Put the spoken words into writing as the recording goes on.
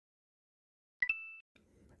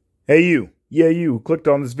Hey you, yeah you who clicked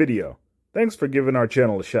on this video. Thanks for giving our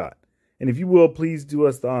channel a shot. And if you will, please do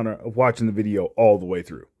us the honor of watching the video all the way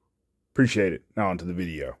through. Appreciate it. Now onto the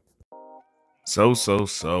video. So,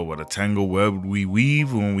 what a tangle web we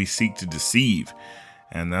weave when we seek to deceive.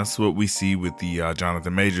 And that's what we see with the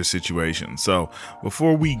Jonathan Majors situation. So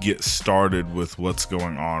before we get started with what's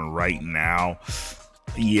going on right now,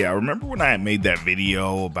 remember when I made that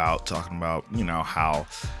video about talking about, how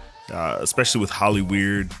especially with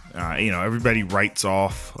Hollywood, everybody writes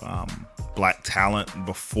off black talent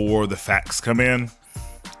before the facts come in?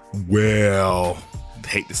 Well,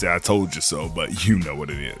 hate to say I told you so, but you know what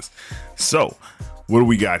it is. So what do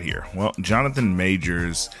we got here? Well, Jonathan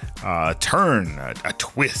Majors a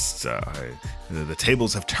twist. The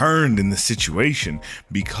tables have turned in the situation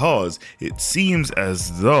because it seems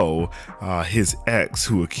as though his ex,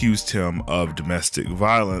 who accused him of domestic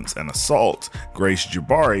violence and assault, Grace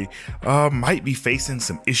Jabari, might be facing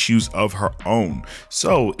some issues of her own.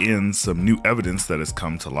 So in some new evidence that has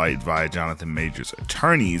come to light via Jonathan Majors'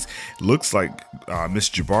 attorneys, looks like Miss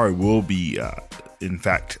Jabari will be in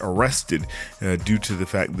fact arrested due to the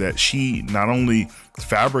fact that she not only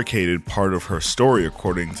fabricated part of her story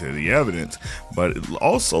according to the evidence, but it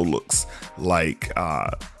also looks like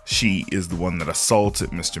she is the one that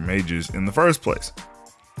assaulted Mr. Majors in the first place.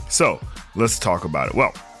 So let's talk about it.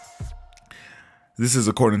 Well, this is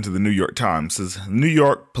according to the New York Times. It says, New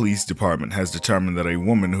York Police Department has determined that a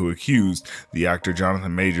woman who accused the actor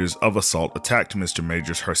Jonathan Majors of assault attacked Mr.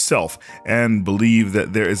 Majors herself and believe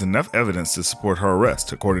that there is enough evidence to support her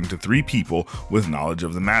arrest, according to 3 people with knowledge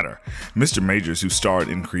of the matter. Mr. Majors, who starred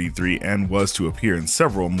in Creed 3 and was to appear in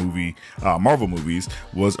several Marvel movies,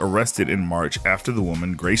 was arrested in March after the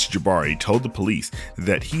woman, Grace Jabari, told the police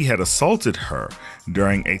that he had assaulted her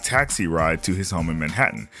during a taxi ride to his home in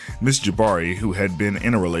Manhattan. Ms. Jabari, who had been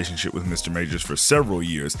in a relationship with Mr. Majors for several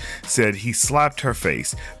years, said he slapped her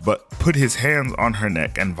face, but put his hands on her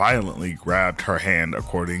neck and violently grabbed her hand,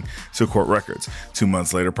 according to court records. 2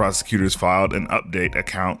 months later, prosecutors filed an update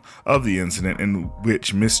account of the incident in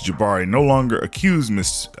which Ms. Jabari no longer accused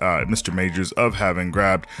Mr. Majors of having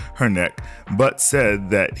grabbed her neck, but said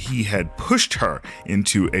that he had pushed her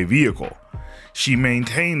into a vehicle. She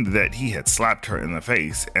maintained that he had slapped her in the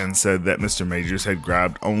face and said that Mr. Majors had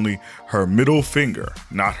grabbed only her middle finger,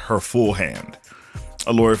 not her full hand.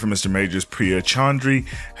 A lawyer for Mr. Majors, Priya Chaudhry,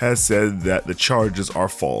 has said that the charges are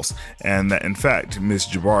false and that in fact Ms.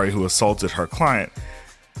 Jabari, who assaulted her client,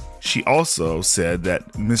 she also said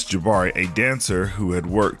that Ms. Jabari, a dancer who had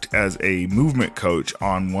worked as a movement coach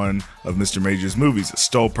on one of Mr. Majors' movies,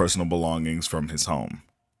 stole personal belongings from his home.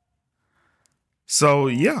 So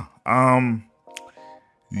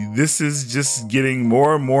this is just getting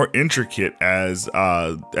more and more intricate as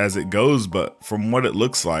it goes, but from what it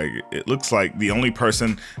looks like the only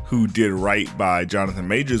person who did right by Jonathan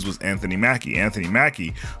Majors was Anthony Mackie. Anthony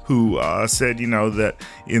Mackie, who said, that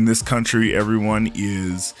in this country everyone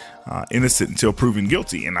is innocent until proven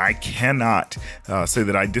guilty, and I cannot say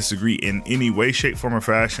that I disagree in any way, shape, form, or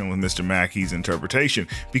fashion with Mr. Mackey's interpretation,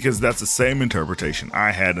 because that's the same interpretation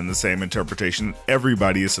I had and the same interpretation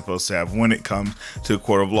everybody is supposed to have when it comes to a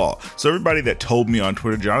court of law. So everybody that told me on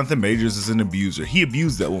Twitter Jonathan Majors is an abuser, he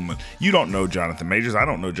abused that woman, you don't know Jonathan Majors, I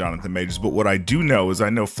don't know Jonathan Majors, but what I do know is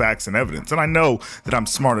I know facts and evidence, and I know that I'm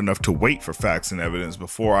smart enough to wait for facts and evidence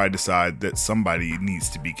before I decide that somebody needs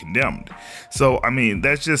to be condemned. So I mean,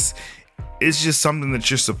 it's just something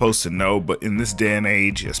that you're supposed to know. But in this day and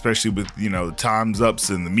age, especially with, the Time's Ups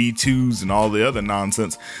and the Me Too's and all the other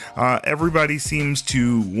nonsense, everybody seems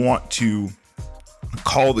to want to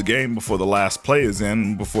call the game before the last play is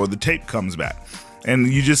in, before the tape comes back.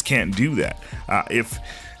 And you just can't do that. If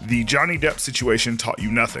the Johnny Depp situation taught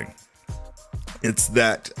you nothing, it's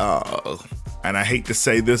that, and I hate to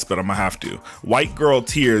say this, but I'm gonna have to, white girl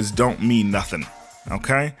tears don't mean nothing,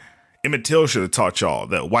 okay? Emmett Till should have taught y'all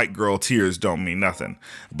that white girl tears don't mean nothing.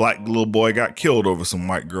 Black little boy got killed over some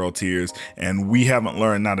white girl tears, and we haven't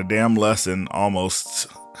learned not a damn lesson almost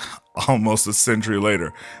a century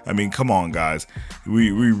later. I mean, come on, guys. We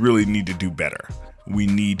really need to do better. We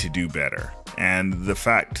need to do better. And the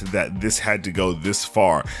fact that this had to go this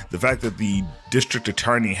far, the fact that the district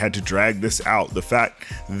attorney had to drag this out, the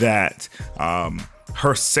fact that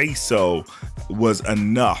her say-so was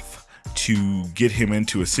enough to get him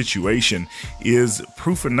into a situation is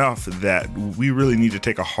proof enough that we really need to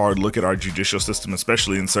take a hard look at our judicial system,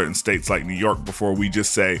 especially in certain states like New York, before we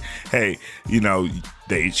just say, hey,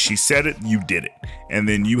 She said it, you did it. And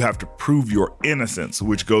then you have to prove your innocence,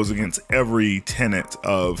 which goes against every tenet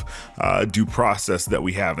of due process that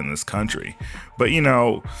we have in this country. But, you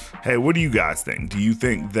know, hey, what do you guys think? Do you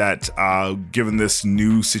think that given this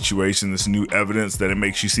new situation, this new evidence, that it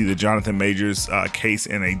makes you see the Jonathan Majors case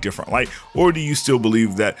in a different light? Or do you still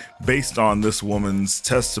believe that based on this woman's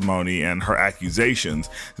testimony and her accusations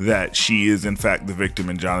that she is in fact the victim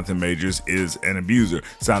and Jonathan Majors is an abuser?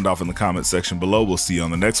 Sound off in the comment section below. We'll see you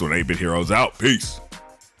on the next one. 8-Bit Heroes out. Peace.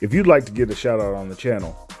 If you'd like to get a shout out on the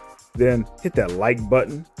channel, then hit that like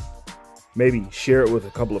button, maybe share it with a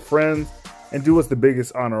couple of friends, and do us the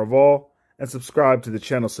biggest honor of all, and subscribe to the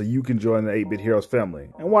channel so you can join the 8-Bit Heroes family.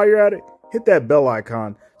 And while you're at it, hit that bell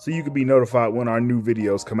icon so you can be notified when our new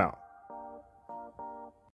videos come out.